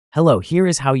Hello, here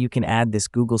is how you can add this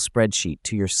Google spreadsheet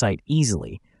to your site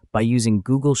easily by using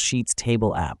Google Sheets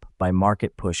Table app by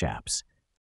Market Push Apps.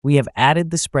 We have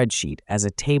added the spreadsheet as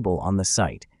a table on the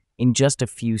site in just a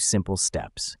few simple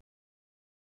steps.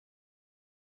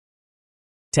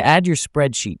 To add your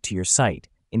spreadsheet to your site,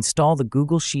 install the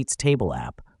Google Sheets Table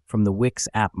app from the Wix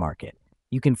App Market.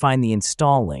 You can find the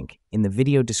install link in the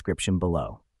video description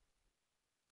below.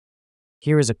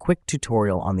 Here is a quick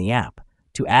tutorial on the app.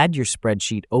 To add your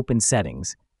spreadsheet, open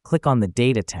Settings, click on the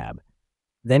Data tab,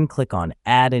 then click on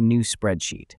Add a new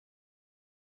spreadsheet.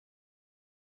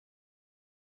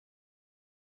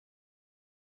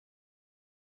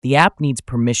 The app needs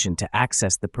permission to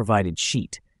access the provided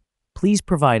sheet. Please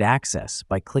provide access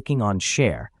by clicking on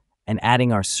Share and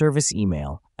adding our service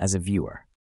email as a viewer.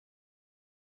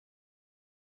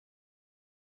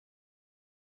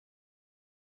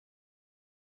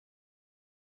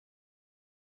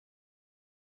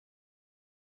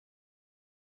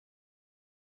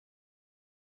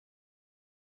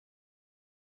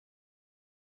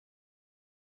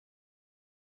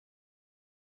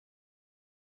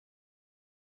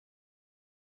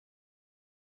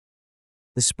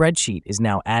 The spreadsheet is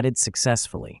now added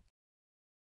successfully.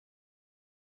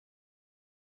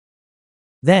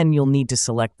 Then you'll need to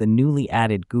select the newly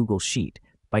added Google Sheet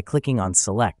by clicking on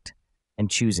Select and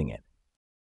choosing it.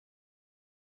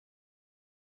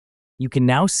 You can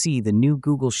now see the new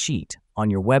Google Sheet on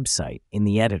your website in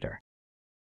the editor.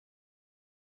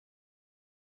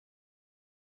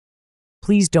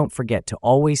 Please don't forget to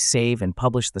always save and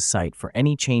publish the site for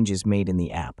any changes made in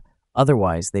the app,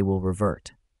 otherwise they will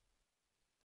revert.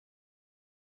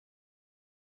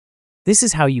 This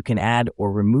is how you can add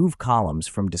or remove columns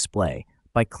from display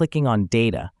by clicking on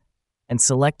Data and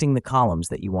selecting the columns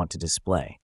that you want to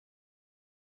display.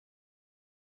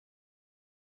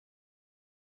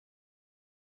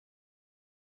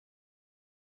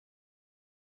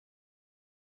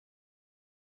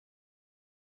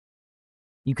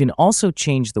 You can also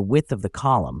change the width of the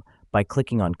column by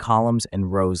clicking on Columns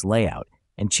and Rows Layout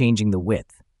and changing the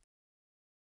width.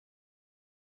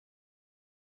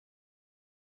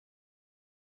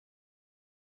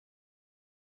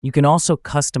 You can also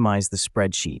customize the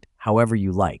spreadsheet however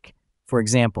you like. For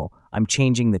example, I'm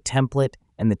changing the template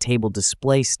and the table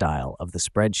display style of the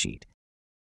spreadsheet.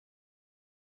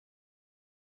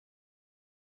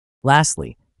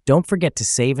 Lastly, don't forget to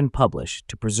save and publish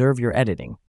to preserve your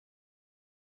editing.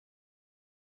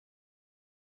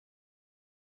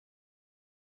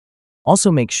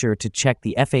 Also make sure to check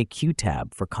the FAQ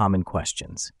tab for common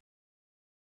questions.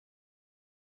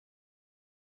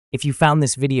 If you found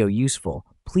this video useful,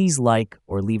 please like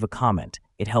or leave a comment.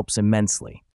 It helps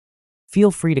immensely.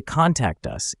 Feel free to contact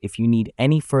us if you need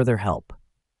any further help.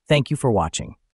 Thank you for watching.